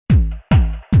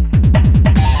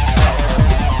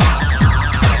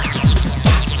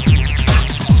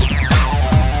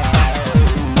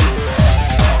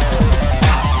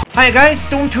Hi guys,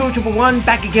 Storm20111's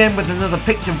back again with another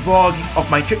picture vlog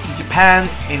of my trip to Japan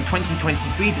in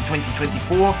 2023 to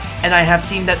 2024, and I have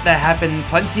seen that there have been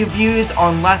plenty of views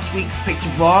on last week's picture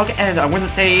vlog, and I want to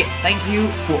say thank you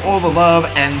for all the love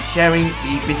and sharing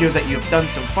the video that you have done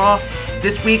so far.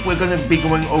 This week we're going to be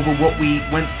going over what we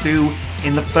went through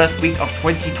in the first week of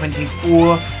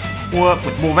 2024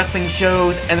 with more wrestling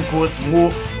shows and of course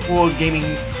more gaming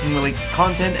related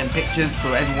content and pictures for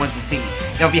everyone to see.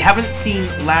 Now if you haven't seen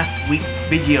last week's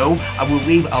video, I will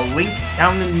leave a link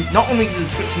down in not only the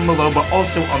description below but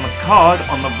also on the card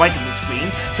on the right of the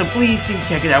screen, so please do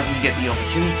check it out when you get the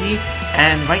opportunity.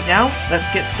 And right now,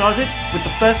 let's get started with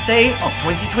the first day of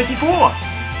 2024.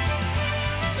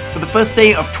 For the first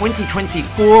day of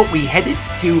 2024, we headed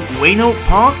to Ueno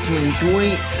Park to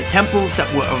enjoy the temples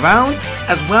that were around,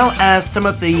 as well as some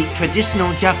of the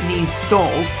traditional Japanese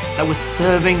stalls that were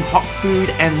serving hot food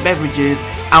and beverages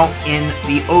out in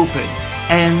the open.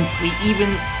 And we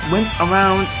even went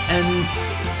around and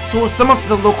saw some of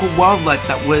the local wildlife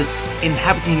that was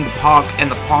inhabiting the park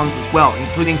and the ponds as well,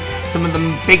 including some of the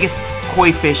biggest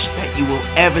koi fish that you will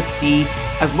ever see,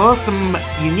 as well as some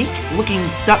unique looking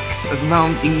ducks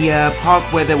around the park,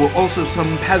 where there were also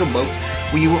some paddle boats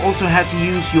where you also had to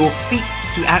use your feet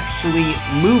to actually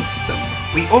move them.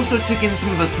 We also took in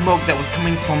some of the smoke that was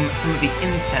coming from some of the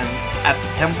incense at the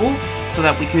temple, so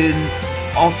that we could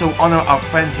also honor our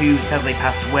friend who sadly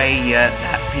passed away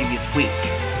that previous week.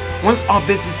 Once our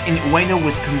business in Ueno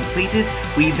was completed,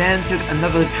 we then took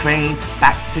another train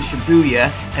back to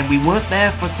Shibuya, and we weren't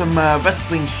there for some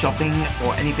wrestling shopping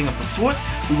or anything of the sort.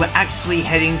 We were actually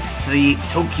heading to the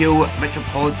Tokyo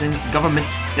Metropolitan Government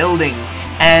Building,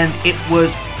 and it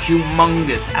was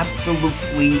humongous,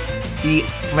 absolutely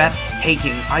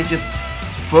breathtaking. I just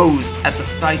froze at the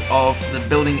sight of the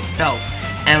building itself.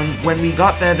 And when we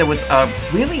got there, there was a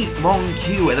really long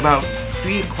queue at about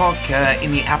 3 o'clock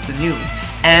in the afternoon.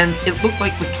 And it looked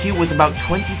like the queue was about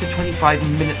 20 to 25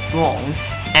 minutes long,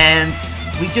 and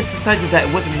we just decided that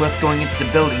it wasn't worth going into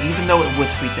the building. Even though it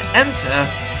was free to enter,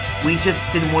 we just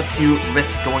didn't want to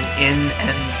risk going in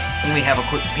and only have a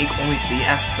quick peek only to be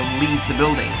asked to leave the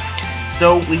building.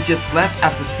 So we just left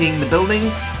after seeing the building,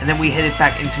 and then we headed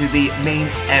back into the main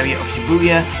area of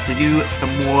Shibuya to do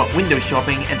some more window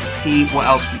shopping and to see what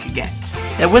else we could get.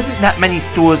 There wasn't that many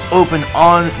stores open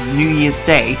on New Year's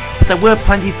Day, but there were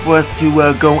plenty for us to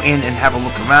go in and have a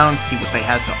look around, see what they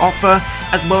had to offer,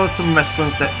 as well as some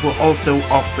restaurants that were also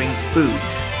offering food.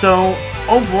 So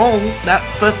overall, that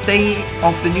first day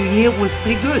of the new year was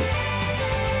pretty good.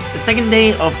 The second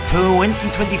day of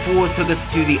 2024 took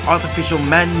us to the artificial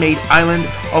man-made island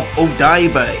of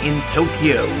Odaiba in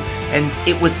Tokyo, and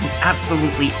it was an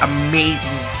absolutely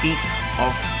amazing feat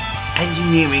of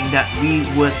engineering that we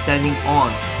were standing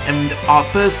on. And our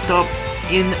first stop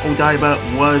in Odaiba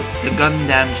was the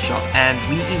Gundam shop, and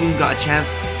we even got a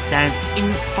chance to stand in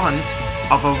front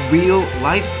of a real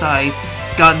life-size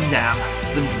Gundam.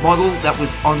 The model that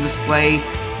was on display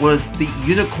was the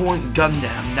Unicorn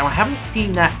Gundam. Now I haven't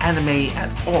seen that anime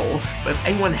at all, but if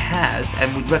anyone has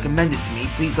and would recommend it to me,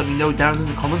 please let me know down in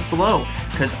the comments below,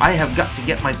 because I have got to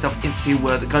get myself into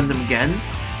the Gundam again.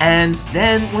 And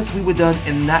then once we were done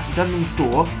in that Gundam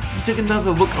store, we took another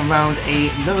look around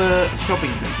another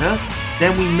shopping center.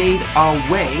 Then we made our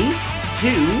way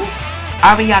to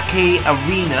Ariake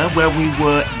Arena, where we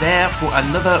were there for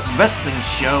another wrestling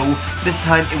show. This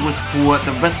time it was for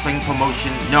the wrestling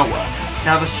promotion Noah.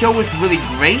 Now the show was really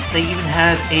great. They even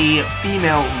had a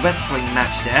female wrestling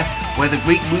match there, where the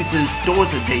Great Muta's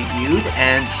daughter debuted,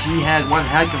 and she had one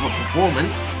heck of a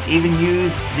performance. They even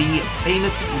used the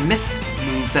famous mist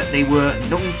move that they were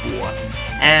known for.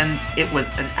 And it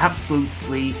was an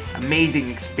absolutely amazing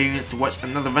experience to watch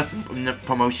another wrestling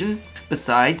promotion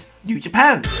besides New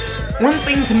Japan. One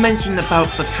thing to mention about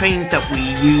the trains that we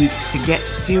used to get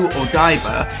to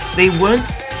Odaiba, they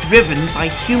weren't driven by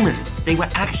humans, they were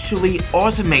actually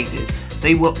automated.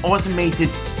 They were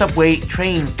automated subway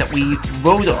trains that we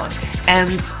rode on,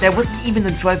 and there wasn't even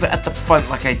a driver at the front,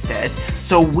 like I said,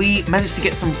 so we managed to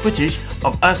get some footage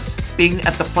of us being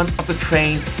at the front of the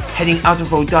train, heading out of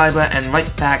Odaiba and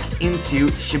right back into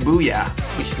Shibuya,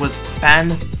 which was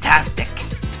fantastic.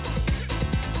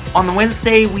 On the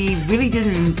Wednesday, we really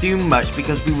didn't do much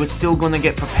because we were still going to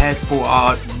get prepared for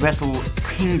our Wrestle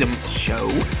Kingdom show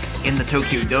in the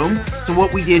Tokyo Dome. So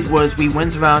what we did was we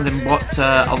went around and bought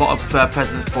a lot of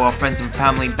presents for our friends and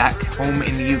family back home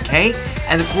in the UK.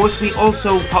 And of course we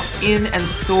also popped in and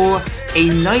saw a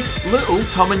nice little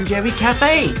Tom and Jerry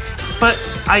cafe. But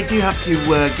I do have to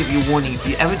give you a warning, if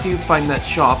you ever do find that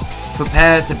shop,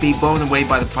 prepare to be blown away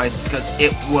by the prices, because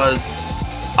it was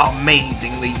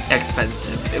amazingly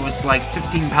expensive. It was like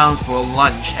 £15 for a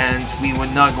lunch, and we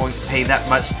were not going to pay that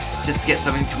much just to get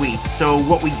something to eat. So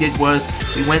what we did was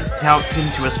we went out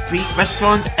into a street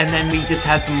restaurant, and then we just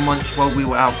had some lunch while we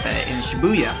were out there in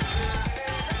Shibuya.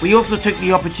 We also took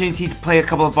the opportunity to play a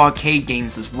couple of arcade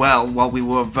games as well while we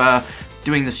were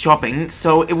doing the shopping,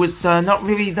 so it was not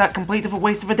really that complete of a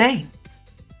waste of a day.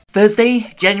 Thursday,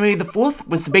 January the 4th,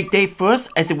 was the big day for us,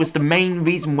 as it was the main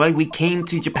reason why we came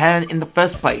to Japan in the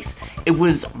first place. It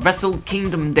was Wrestle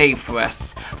Kingdom Day for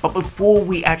us, but before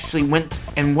we actually went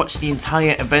and watched the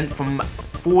entire event from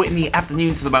 4 in the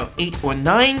afternoon till about 8 or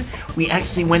 9, we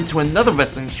actually went to another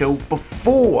wrestling show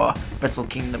before Wrestle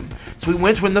Kingdom. So we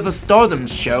went to another Stardom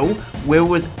show where it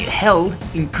was held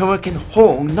in Kurikan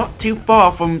Hall, not too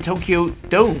far from Tokyo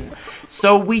Dome.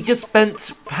 So we just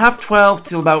spent half 12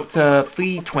 till about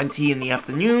 3:20 in the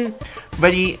afternoon,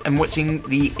 ready and watching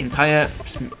the entire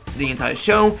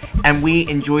show, and we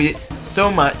enjoyed it so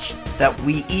much that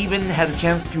we even had a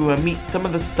chance to meet some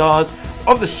of the stars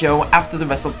of the show after the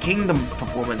Wrestle Kingdom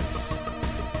performance.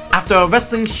 After a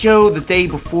wrestling show the day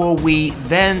before, we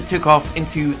then took off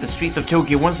into the streets of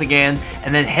Tokyo once again,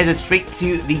 and then headed straight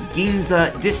to the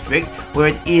Ginza district, where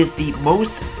it is the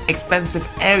most expensive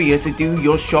area to do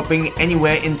your shopping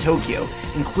anywhere in Tokyo,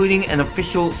 including an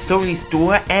official Sony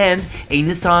store and a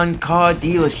Nissan car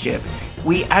dealership.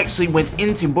 We actually went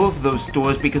into both of those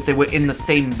stores because they were in the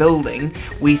same building.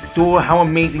 We saw how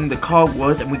amazing the car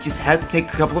was, and we just had to take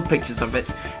a couple of pictures of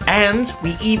it. And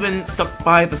we even stopped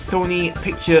by the Sony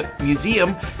Picture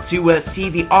Museum to see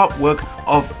the artwork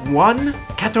of one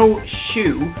Kato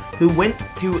Shu, who went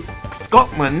to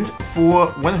Scotland for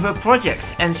one of her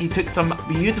projects, and she took some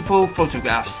beautiful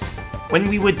photographs. When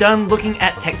we were done looking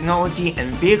at technology and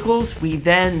vehicles, we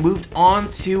then moved on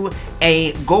to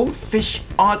a goldfish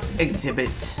art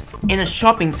exhibit in a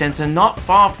shopping center not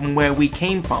far from where we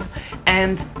came from.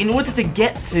 And in order to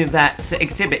get to that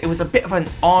exhibit, it was a bit of an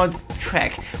odd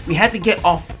trek. We had to get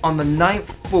off on the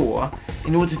 9th floor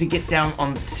in order to get down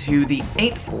onto the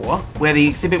 8th floor where the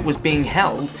exhibit was being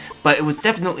held, but it was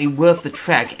definitely worth the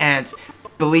trek, and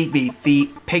believe me, the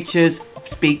pictures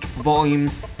speak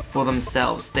volumes for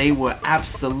themselves. They were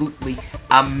absolutely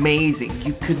amazing.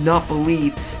 You could not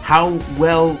believe how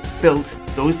well built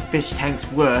those fish tanks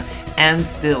were, and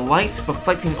the lights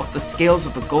reflecting off the scales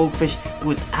of the goldfish, it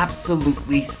was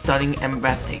absolutely stunning and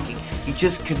breathtaking. You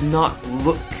just could not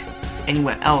look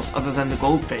anywhere else other than the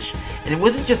goldfish. And it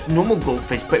wasn't just normal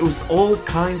goldfish, but it was all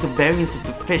kinds of variants of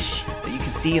the fish that you could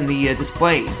see in the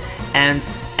displays, and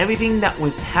everything that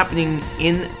was happening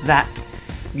in that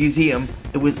museum,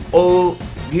 it was all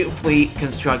beautifully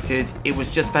constructed. It was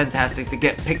just fantastic to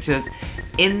get pictures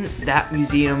in that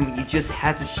museum. You just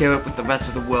had to share it with the rest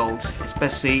of the world,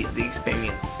 especially the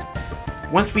experience.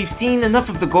 Once we've seen enough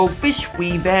of the goldfish,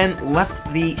 we then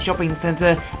left the shopping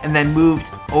center and then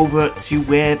moved over to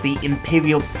where the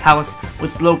Imperial Palace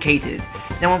was located.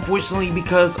 Now, unfortunately,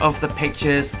 because of the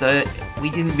pictures, we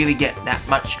didn't really get that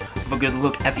much of a good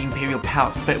look at the Imperial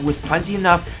Palace, but it was plenty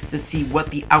enough to see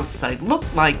what the outside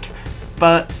looked like.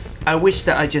 But I wish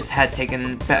that I just had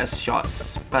taken better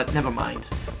shots, but never mind.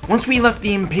 Once we left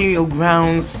the Imperial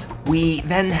grounds, we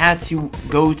then had to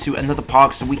go to another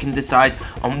park so we can decide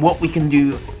on what we can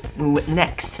do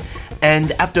next.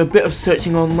 And after a bit of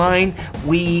searching online,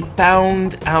 we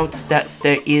found out that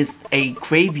there is a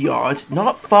graveyard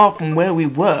not far from where we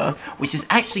were, which is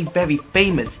actually very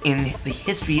famous in the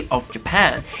history of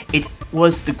Japan. It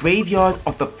was the graveyard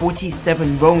of the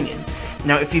 47 Ronin.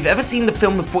 Now, if you've ever seen the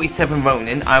film The 47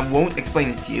 Ronin, I won't explain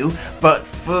it to you, but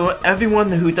for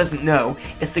everyone who doesn't know,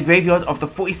 it's the graveyard of the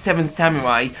 47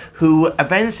 samurai who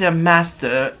avenged their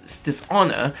master's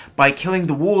dishonor by killing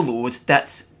the warlords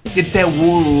that did their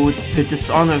warlord the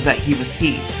dishonor that he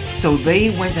received. So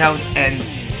they went out and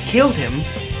killed him,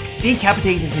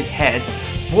 decapitated his head,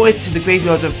 brought it to the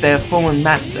graveyard of their fallen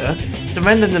master,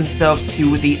 surrendered themselves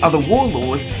to the other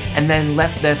warlords, and then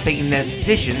left their fate in their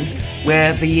decision,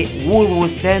 where the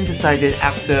warlords then decided,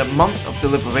 after months of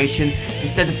deliberation,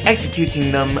 instead of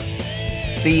executing them,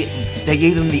 they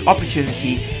gave them the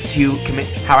opportunity to commit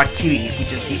harakiri,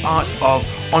 which is the art of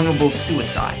honorable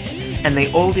suicide. And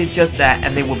they all did just that,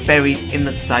 and they were buried in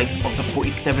the site of the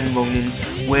 47 Ronin,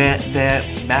 where their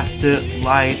master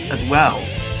lies as well.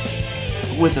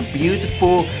 It was a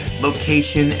beautiful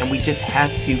location, and we just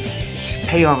had to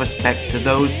pay our respects to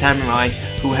those samurai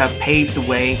who have paved the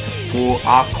way for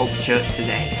our culture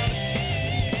today.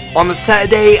 On the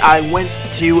Saturday, I went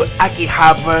to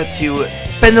Akihabara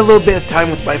to spend a little bit of time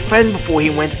with my friend before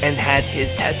he went and had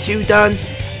his tattoo done.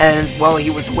 and while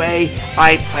he was away,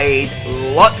 I played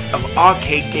lots of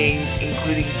arcade games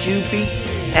including Jude Beats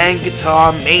and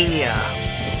Guitar Mania.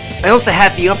 I also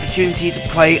had the opportunity to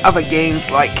play other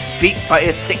games like Street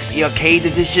Fighter 6 the Arcade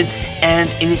Edition and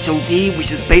Initial D,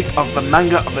 which is based off the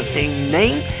manga of the same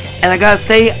name, and I gotta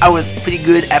say I was pretty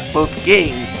good at both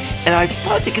games, and I've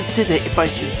started to consider if I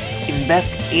should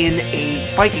invest in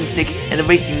a fighting stick and a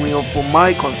racing wheel for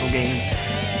my console games.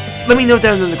 Let me know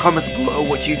down in the comments below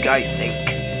what you guys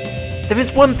think. There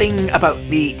is one thing about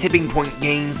the tipping point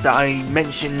games that I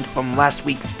mentioned from last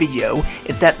week's video,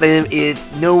 is that there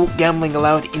is no gambling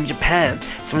allowed in Japan,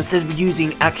 so instead of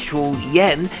using actual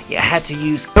yen, you had to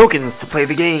use tokens to play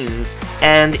the games,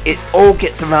 and it all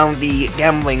gets around the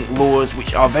gambling laws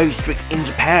which are very strict in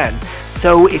Japan.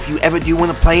 So if you ever do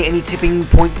want to play any tipping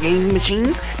point game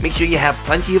machines, make sure you have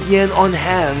plenty of yen on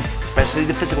hand, especially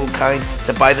the physical kind,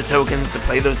 to buy the tokens to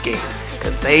play those games,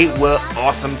 because they were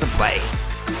awesome to play.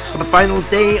 For the final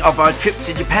day of our trip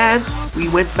to Japan, we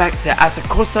went back to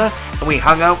Asakusa and we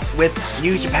hung out with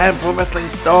New Japan Pro Wrestling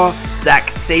star Zack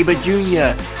Sabre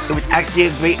Jr. It was actually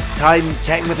a great time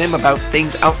chatting with him about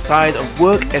things outside of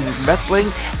work and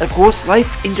wrestling, and of course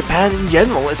life in Japan in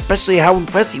general, especially how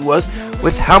impressed he was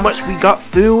with how much we got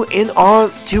through in our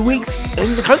 2 weeks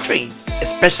in the country.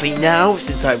 Especially now,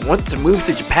 since I want to move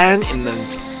to Japan in the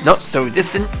not so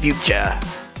distant future.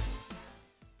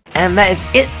 And that is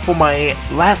it for my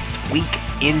last week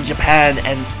in Japan,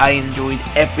 and I enjoyed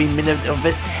every minute of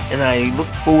it, and I look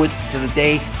forward to the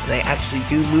day that I actually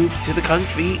do move to the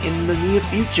country in the near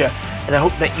future. And I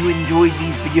hope that you enjoyed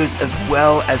these videos as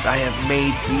well as I have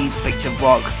made these picture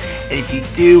vlogs. And if you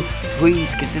do,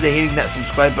 please consider hitting that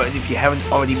subscribe button if you haven't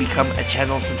already become a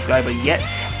channel subscriber yet,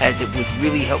 as it would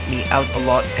really help me out a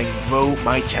lot and grow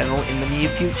my channel in the near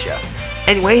future.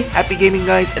 Anyway, happy gaming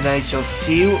guys, and I shall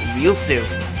see you real soon.